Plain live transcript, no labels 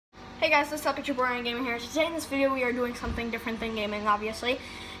Hey guys, what's up? It's your boy Ryan Gaming here. Today in this video we are doing something different than gaming, obviously.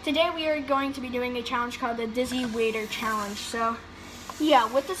 Today we are going to be doing a challenge called the Dizzy Waiter Challenge. So,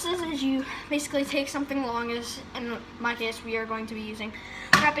 yeah, what this is you basically take something long, as in my case we are going to be using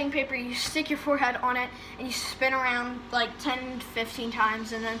wrapping paper. You stick your forehead on it and you spin around like 10 to 15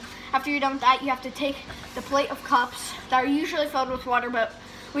 times, and then after you're done with that you have to take the plate of cups that are usually filled with water, but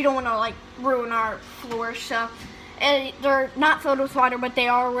we don't want to like ruin our floor, so they're not filled with water, but they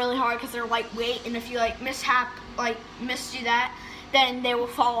are really hard because they're lightweight, and if you like misdo that, then they will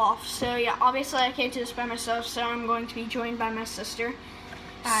fall off. So yeah, obviously I came to this by myself, so I'm going to be joined by my sister.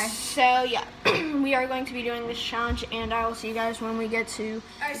 Hi. So yeah, we are going to be doing this challenge, and I will see you guys when we get to...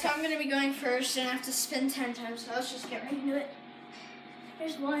 Alright, so I'm going to be going first, and I have to spin 10 times, so let's just get right into it.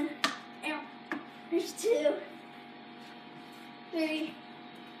 There's 1, there's 2, 3,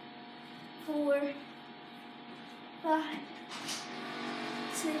 4, 5,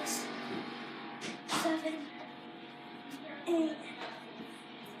 6, 7, 8,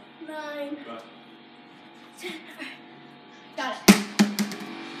 9, 10. Got it.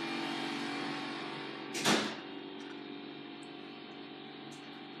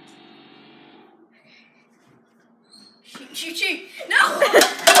 Shoot. No! Alright,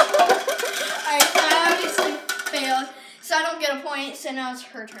 so I obviously failed. So I don't get a point, so now it's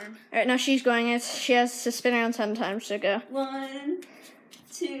her turn. Alright, now she's going. She has to spin around 10 times, so go. 1,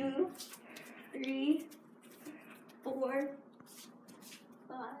 2, 3, 4,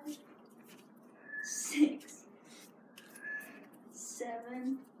 5, 6,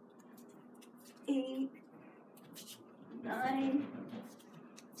 7, 8, 9,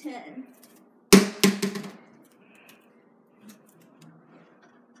 10.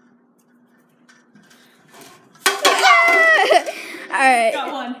 Alright.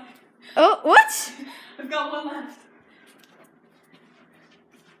 Got one. Oh, what? I've got one left.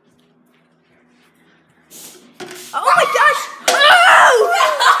 Oh my gosh! Oh!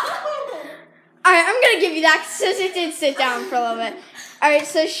 Alright, I'm gonna give you that since it did sit down for a little bit. Alright,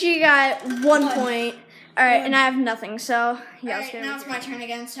 so she got one point. Alright, and I have nothing, so yeah. Alright, now it's my turn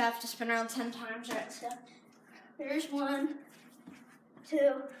again, so I have to spin around 10 times. Alright, so there's 1,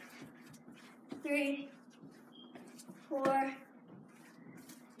 2, 3, 4,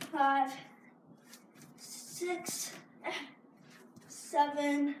 5, 6,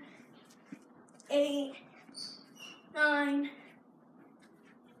 7, 8, 9,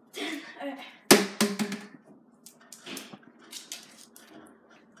 10. Okay.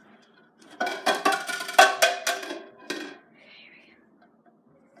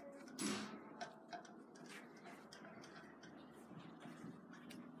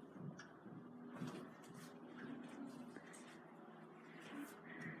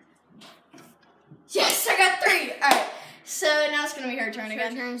 Yes, I got 3. All right, so now it's gonna be her turn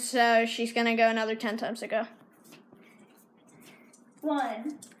again. So she's gonna go another 10 times to go.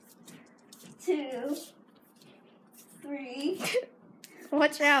 1, 2, 3.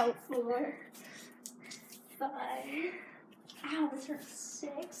 Watch out. 4, 5. Ow, this hurts.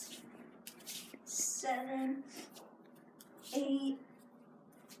 6, 7, 8,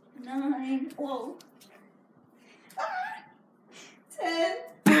 9. Whoa. 10.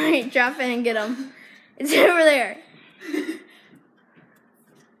 All right, drop it and get him. It's over there.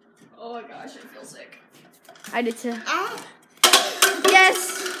 Oh my gosh, I feel sick. I did too. Ah!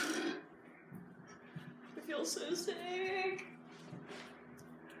 Yes! I feel so sick.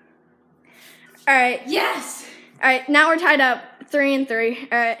 Alright. Yes! Alright, now we're tied up 3 and 3.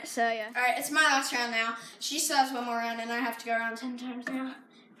 Alright, so yeah. Alright, it's my last round now. She still has one more round, and I have to go around 10 times now.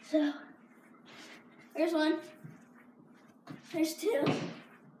 So, there's 1. There's 2.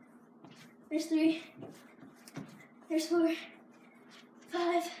 There's 3. There's 4.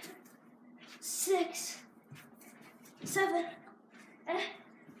 5. 6. 7.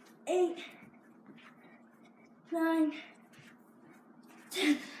 8. 9.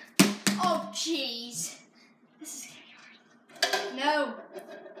 10. Oh, jeez. This is gonna be hard. No.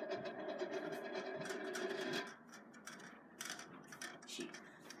 Shoot.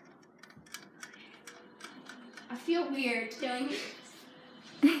 I feel weird doing it.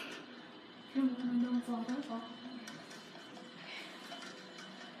 Don't fall.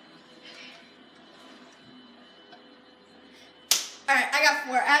 Alright, I got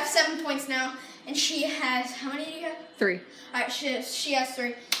 4. I have 7 points now, and she has, how many do you have? 3. Alright, she has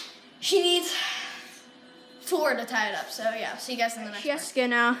 3. She needs 4 to tie it up, so yeah, see you guys in the next one. She has to go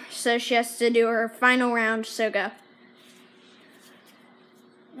now, so she has to do her final round, so go.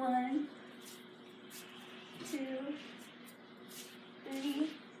 1, 2, 3,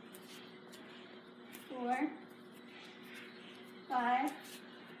 4, 5,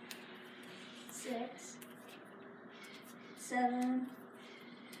 6, 7,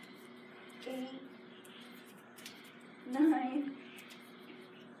 8, 9,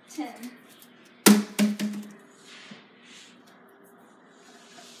 10. Oh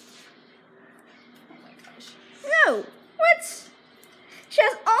my gosh. No! What? She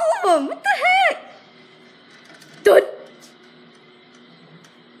has all of them! What the heck? Dude!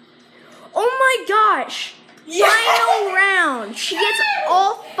 Oh my gosh! Final round! She gets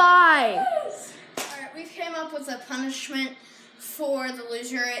all 5! Alright, we came up with a punishment for the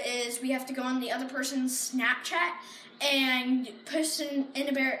loser. Is we have to go on the other person's Snapchat and post an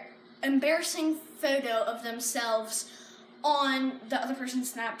embarrassing photo of themselves on the other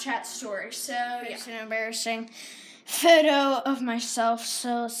person's Snapchat story. So, yeah. It's an embarrassing photo of myself,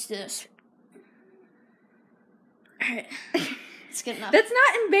 so let's do this. Alright. It's good enough. That's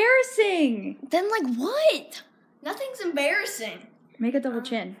not embarrassing. Then, like, what? Nothing's embarrassing. Make a double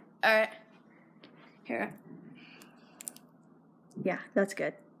chin. Alright. Here. Yeah, that's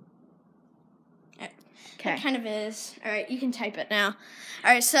good. It Okay. kind of is. Alright, you can type it now.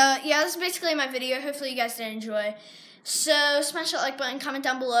 Alright, so, yeah, this is basically my video. Hopefully you guys did enjoy. So, smash that like button, comment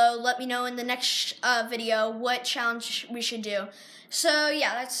down below. Let me know in the next video what challenge we should do. So,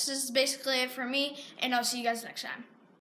 yeah, that's just basically it for me, and I'll see you guys next time.